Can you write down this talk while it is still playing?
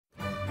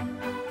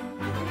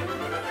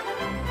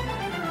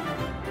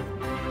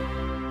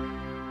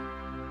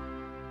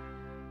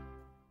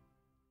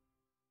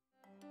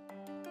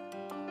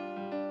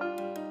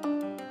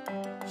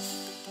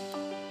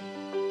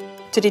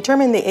To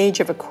determine the age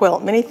of a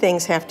quilt, many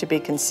things have to be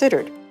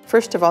considered.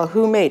 First of all,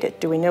 who made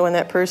it? Do we know when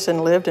that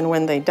person lived and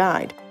when they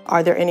died?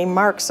 Are there any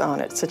marks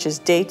on it, such as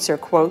dates or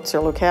quotes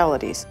or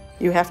localities?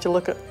 You have to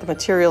look at the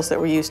materials that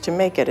were used to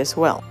make it as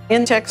well.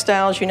 In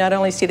textiles, you not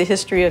only see the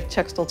history of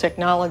textile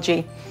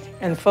technology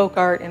and folk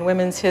art and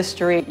women's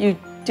history, you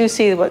do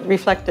see what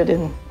reflected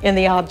in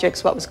the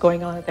objects, what was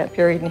going on at that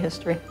period in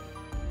history.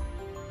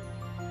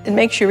 It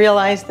makes you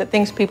realize that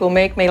things people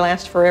make may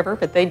last forever,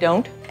 but they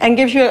don't, and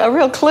gives you a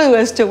real clue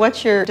as to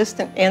what your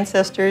distant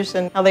ancestors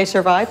and how they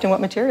survived and what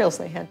materials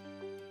they had.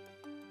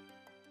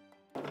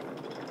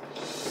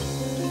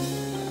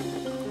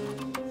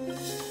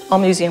 All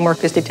museum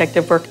work is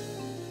detective work.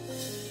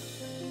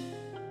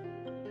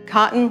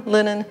 Cotton,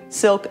 linen,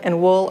 silk,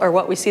 and wool are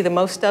what we see the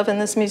most of in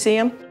this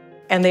museum,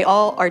 and they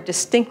all are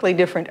distinctly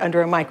different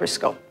under a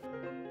microscope.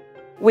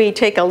 We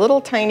take a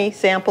little tiny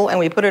sample and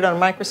we put it on a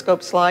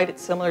microscope slide.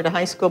 It's similar to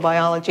high school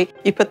biology.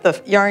 You put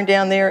the yarn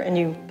down there and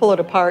you pull it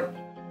apart.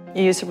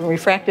 You use some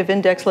refractive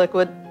index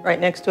liquid right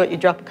next to it. You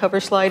drop a cover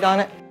slide on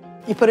it.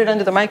 You put it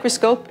under the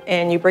microscope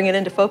and you bring it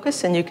into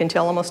focus, and you can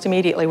tell almost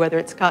immediately whether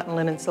it's cotton,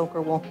 linen, silk,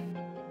 or wool.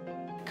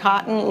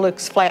 Cotton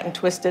looks flat and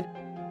twisted.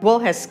 Wool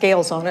has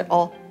scales on it.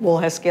 All wool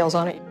has scales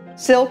on it.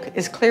 Silk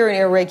is clear and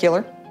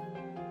irregular.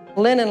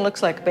 Linen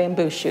looks like a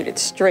bamboo shoot.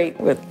 It's straight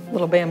with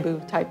little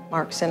bamboo type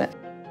marks in it.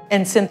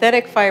 And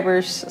synthetic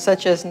fibers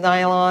such as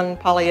nylon,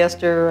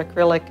 polyester,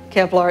 acrylic,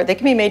 Kevlar, they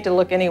can be made to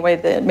look any way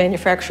the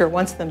manufacturer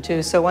wants them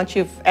to. So once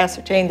you've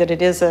ascertained that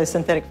it is a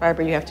synthetic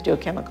fiber, you have to do a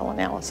chemical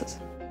analysis.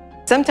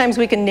 Sometimes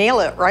we can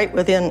nail it right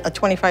within a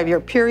 25-year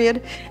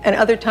period, and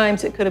other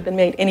times it could have been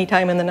made any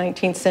time in the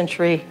 19th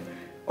century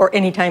or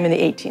any time in the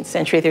 18th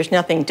century. There's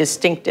nothing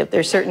distinctive.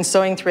 There's certain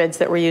sewing threads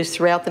that were used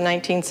throughout the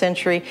 19th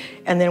century,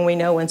 and then we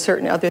know when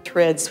certain other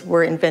threads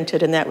were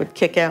invented, and that would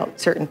kick out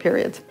certain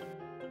periods.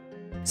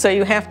 So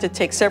you have to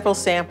take several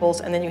samples,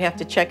 and then you have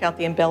to check out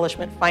the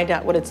embellishment, find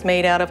out what it's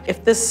made out of.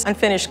 If this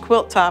unfinished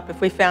quilt top,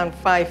 if we found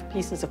 5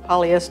 pieces of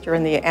polyester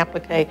in the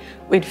applique,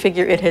 we'd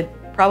figure it had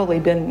probably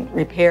been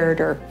repaired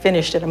or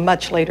finished at a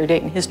much later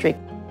date in history.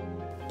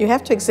 You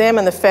have to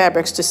examine the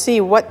fabrics to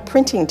see what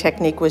printing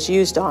technique was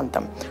used on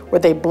them. Were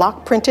they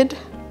block printed,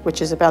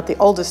 which is about the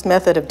oldest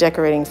method of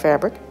decorating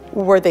fabric?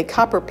 Were they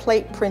copper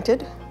plate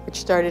printed, which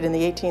started in the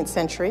 18th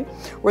century?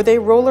 Were they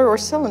roller or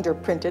cylinder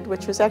printed,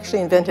 which was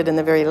actually invented in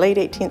the very late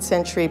 18th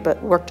century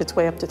but worked its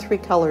way up to 3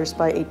 colors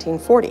by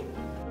 1840?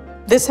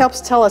 This helps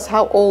tell us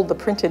how old the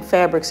printed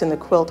fabrics in the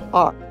quilt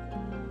are.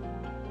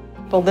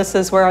 Well, this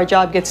is where our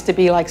job gets to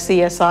be like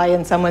CSI,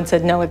 and someone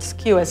said, no, it's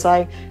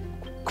QSI,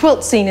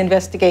 quilt scene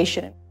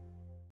investigation.